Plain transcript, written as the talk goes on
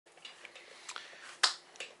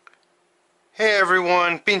Hey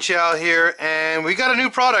everyone, PincheAls here, and we got a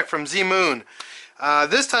new product from Zmoon.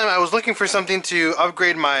 This time I was looking for something to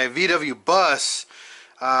upgrade my VW Bus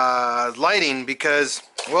lighting because,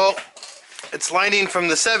 well, it's lighting from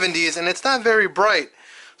the 70s and it's not very bright.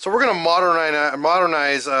 So we're going to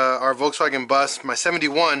modernize our Volkswagen Bus, my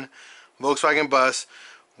 71 Volkswagen Bus,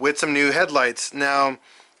 with some new headlights. Now,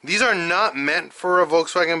 these are not meant for a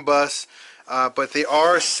Volkswagen Bus. But they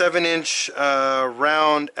are 7-inch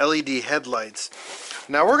round LED headlights.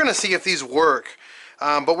 Now we're going to see if these work,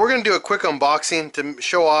 but we're going to do a quick unboxing to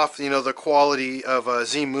show off, the quality of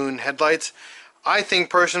Zmoon headlights. I think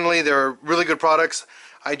personally they're really good products.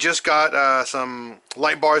 I just got some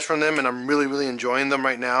light bars from them, and I'm really enjoying them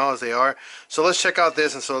right now as they are. So let's check out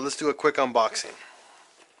this, and so let's do a quick unboxing.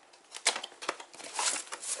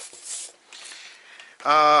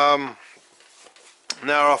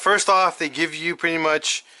 Now, first off, they give you pretty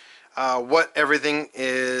much what everything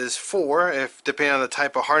is for, depending on the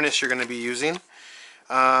type of harness you're going to be using,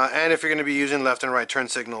 and if you're going to be using left and right turn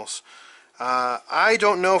signals. I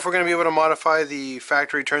don't know if we're going to be able to modify the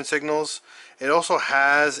factory turn signals. It also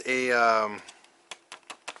has a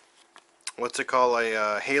what's it called,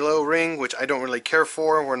 a halo ring, which I don't really care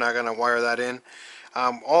for. We're not going to wire that in.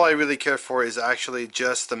 All I really care for is actually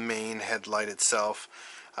just the main headlight itself.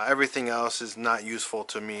 Everything else is not useful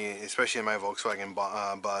to me, especially in my Volkswagen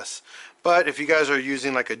bus. But if you guys are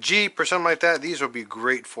using like a Jeep or something like that, these will be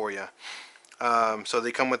great for you. So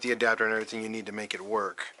they come with the adapter and everything you need to make it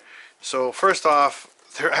work. So first off,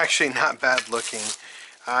 they're actually not bad looking.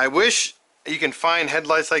 I wish you can find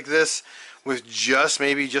headlights like this with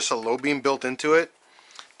maybe just a low beam built into it.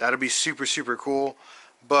 That'd be super cool.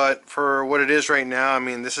 But for what it is right now, I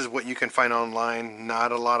mean, this is what you can find online.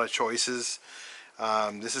 Not a lot of choices.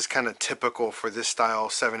 This is kind of typical for this style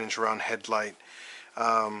 7-inch round headlight.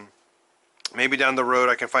 Maybe down the road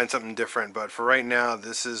I can find something different, but for right now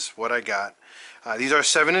this is what I got. These are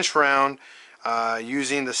 7-inch round,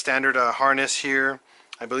 using the standard harness here.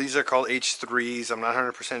 I believe these are called H3s. I'm not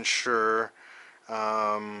 100% sure,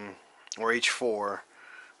 or H4.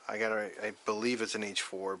 I believe it's an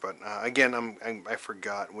H4, but again, I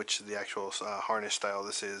forgot which the actual harness style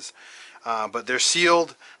this is. But they're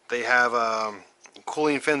sealed. They have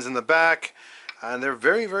cooling fins in the back, and they're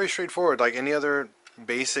very straightforward, like any other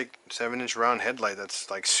basic 7-inch round headlight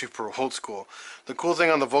that's like super old school. The cool thing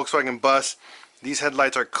on the Volkswagen Bus, these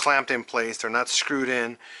headlights are clamped in place. They're not screwed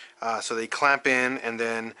in, so they clamp in, and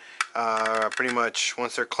then pretty much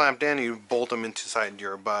once they're clamped in, you bolt them inside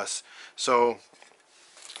your bus. So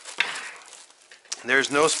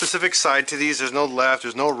there's no specific side to these. There's no left,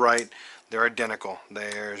 there's no right. They're identical.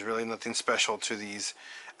 There's really nothing special to these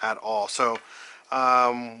at all. So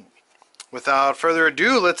without further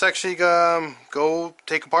ado, let's actually go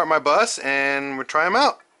take apart my bus and we'll try them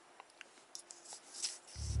out.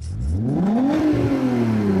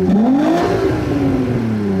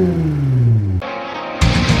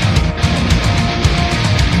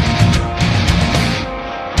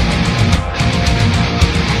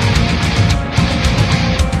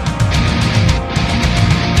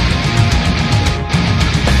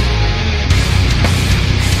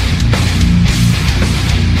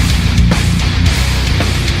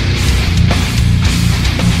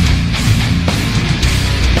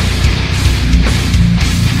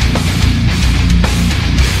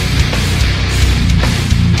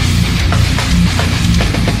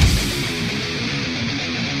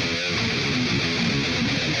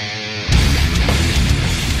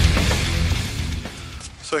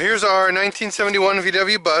 So here's our 1971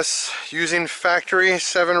 VW Bus using factory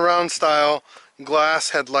 7-round style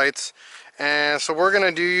glass headlights, and so we're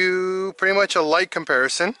gonna do pretty much a light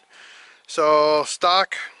comparison. So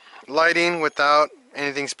stock lighting without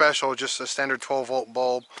anything special, just a standard 12-volt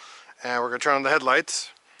bulb, and we're gonna turn on the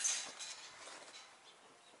headlights.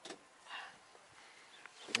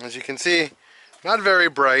 As you can see, not very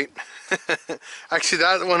bright. Actually,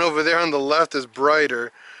 that one over there on the left is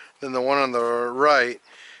brighter than the one on the right.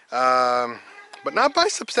 But not by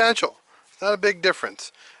substantial. It's not a big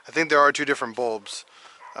difference. I think there are two different bulbs,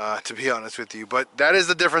 to be honest with you. But that is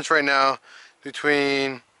the difference right now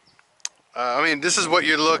between, I mean, this is what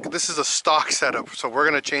you look, this is a stock setup. So we're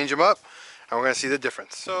going to change them up and we're going to see the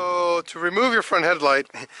difference. So to remove your front headlight,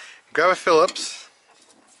 grab a Phillips,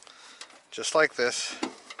 just like this,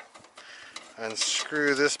 and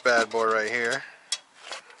screw this bad boy right here.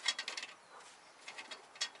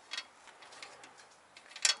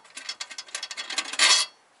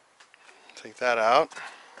 Take that out.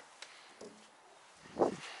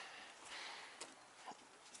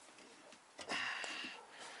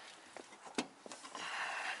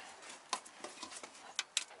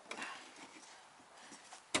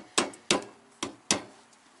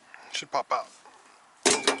 should pop out.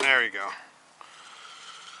 There you go.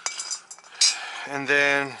 And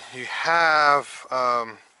then you have a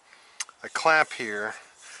clamp here.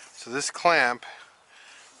 So this clamp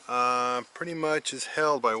pretty much is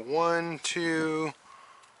held by I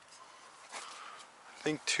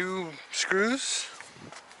think two screws.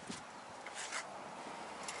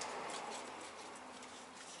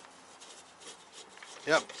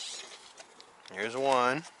 Yep. Here's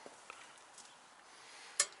one.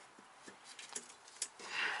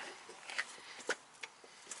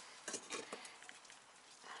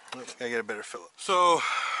 Oops, gotta get a better Phillips. So,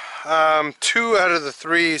 2 out of the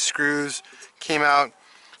 3 screws came out.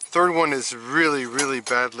 Third one is really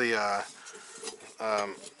badly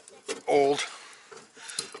old,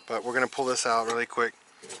 but we're gonna pull this out really quick.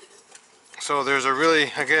 So there's a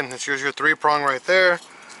really, again, here's your 3-prong right there.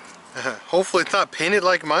 Hopefully it's not painted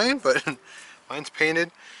like mine, but mine's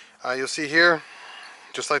painted. You'll see here,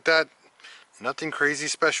 just like that. Nothing crazy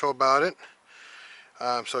special about it.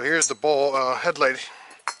 So here's the headlight.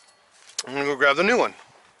 I'm gonna go grab the new one.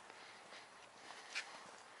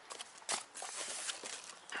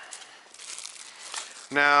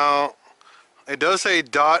 Now, it does say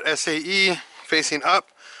 .SAE facing up,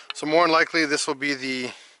 so more than likely this will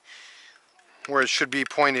be where it should be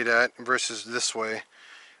pointed at versus this way.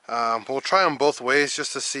 We'll try them both ways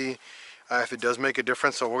just to see if it does make a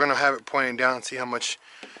difference. So we're gonna have it pointing down and see how much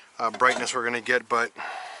brightness we're gonna get. But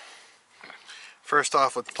first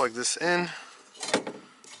off, let's plug this in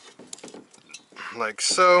like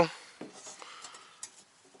so,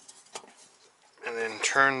 and then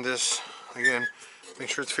turn this again. Make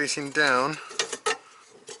sure it's facing down.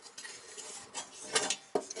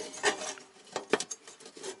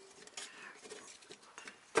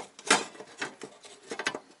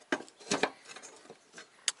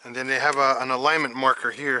 And then they have an alignment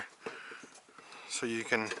marker here, so you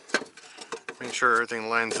can make sure everything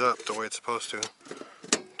lines up the way it's supposed to,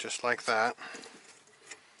 just like that.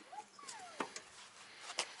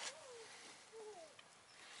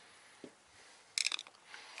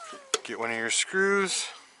 Get one of your screws,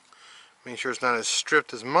 make sure it's not as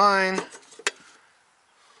stripped as mine.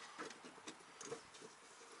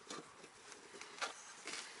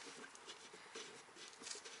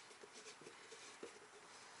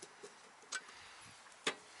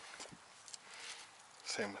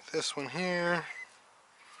 Same with this one here.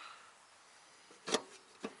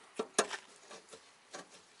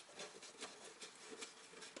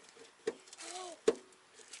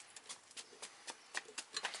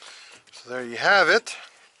 So there you have it.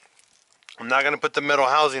 I'm not going to put the metal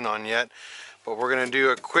housing on yet, but we're going to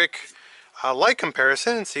do a quick light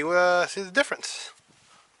comparison and see the difference.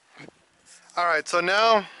 Alright, so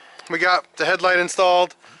now we got the headlight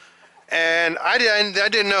installed, and I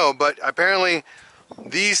didn't know, but apparently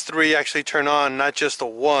these 3 actually turn on, not just the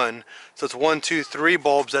one. So it's 1, 2, 3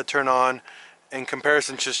 bulbs that turn on in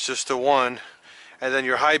comparison just to one, and then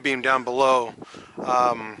your high beam down below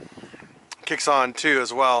kicks on too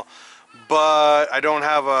as well. But I don't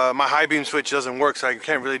have my high beam switch doesn't work, so I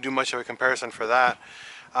can't really do much of a comparison for that.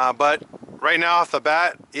 But right now off the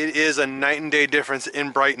bat, it is a night and day difference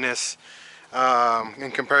in brightness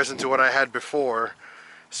in comparison to what I had before.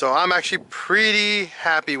 So I'm actually pretty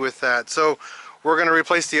happy with that. So we're going to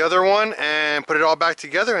replace the other one and put it all back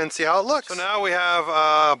together and see how it looks. So now we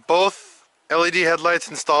have both LED headlights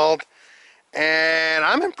installed, and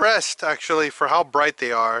I'm impressed actually for how bright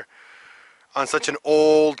they are on such an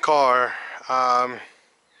old car.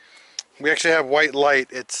 We actually have white light.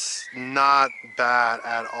 It's not bad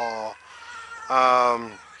at all.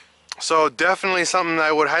 So definitely something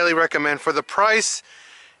I would highly recommend. For the price,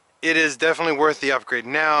 it is definitely worth the upgrade.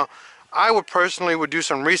 Now, I would personally do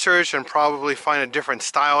some research and probably find a different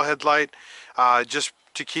style headlight, just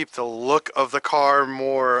to keep the look of the car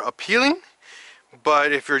more appealing.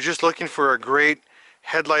 But if you're just looking for a great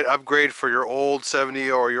headlight upgrade for your old 70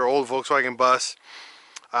 or your old Volkswagen Bus,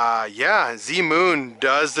 yeah, Zmoon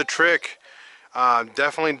does the trick.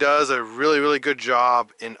 Definitely does a really good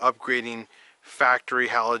job in upgrading factory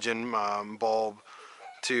halogen bulb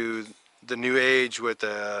to the new age with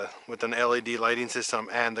an LED lighting system,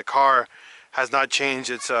 and the car has not changed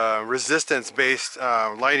its resistance based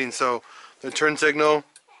lighting, so the turn signal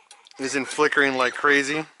isn't flickering like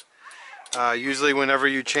crazy. Usually whenever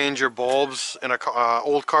you change your bulbs in a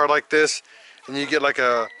old car like this, and you get like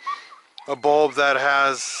a bulb that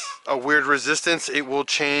has a weird resistance, it will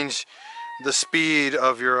change the speed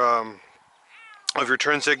of your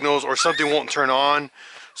turn signals, or something won't turn on.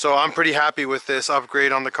 So I'm pretty happy with this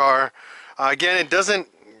upgrade on the car. Again,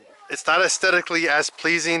 it's not aesthetically as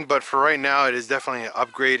pleasing, but for right now it is definitely an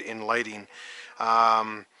upgrade in lighting.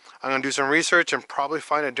 I'm gonna do some research and probably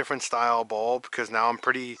find a different style bulb, because now I'm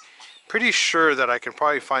pretty sure that I can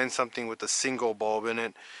probably find something with a single bulb in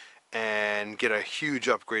it and get a huge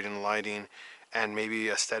upgrade in lighting and maybe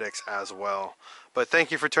aesthetics as well. But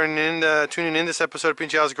thank you for tuning in this episode of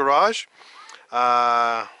PincheAls Garage,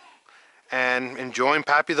 and enjoying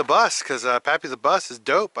Pappy the Bus, because Pappy the Bus is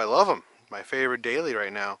dope. I love him. My favorite daily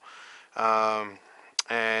right now.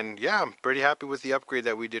 And yeah, I'm pretty happy with the upgrade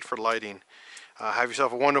that we did for lighting. Have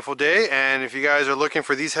yourself a wonderful day, and if you guys are looking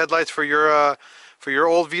for these headlights for your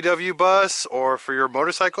old VW bus or for your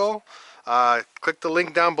motorcycle, click the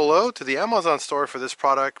link down below to the Amazon store for this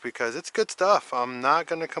product, because it's good stuff. I'm not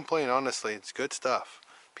going to complain, honestly. It's good stuff.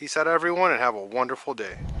 Peace out, everyone, and have a wonderful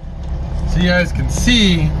day. So you guys can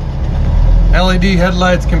see LED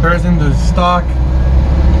headlights comparison to stock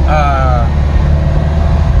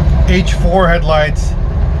H4 headlights.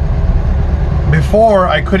 Before,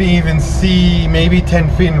 I couldn't even see maybe 10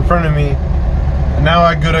 feet in front of me. Now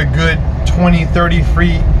I got a good 20-30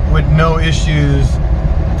 feet with no issues,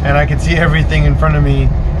 and I can see everything in front of me,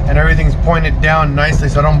 and everything's pointed down nicely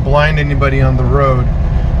so I don't blind anybody on the road.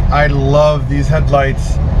 I love these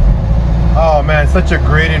headlights. Oh man, such a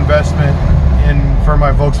great investment for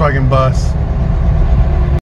my Volkswagen bus.